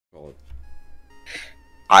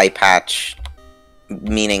eye patch,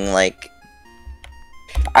 meaning like,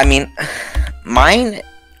 I mean, mine,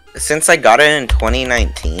 since I got it in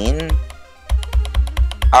 2019,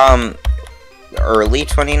 early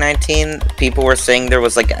 2019, people were saying there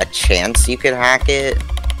was like a chance you could hack it,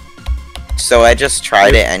 so I just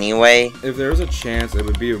tried it anyway. If there was a chance, it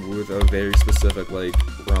would be with a very specific like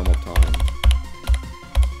realm of time.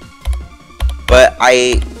 But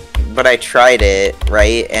I tried it,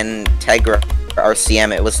 right, and Tegra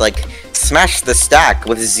RCM, it was like, smash the stack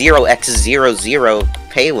with 0x00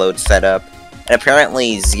 payload setup, and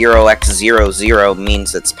apparently 0x00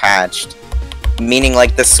 means it's patched. Meaning,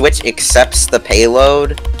 like, the Switch accepts the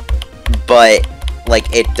payload, but,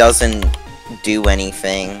 like, it doesn't do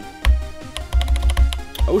anything.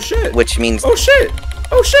 Oh shit! Which means... Oh shit!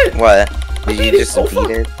 Oh shit! What? Did you just beat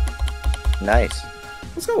it? Nice.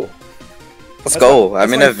 Let's go. Let's go.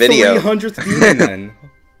 I'm in a video. 300th demon then.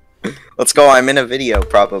 Let's go. I'm in a video,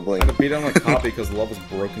 probably. I'm gonna beat on a copy because the level's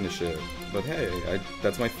broken to shit. But hey,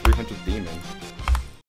 that's my 300th demon.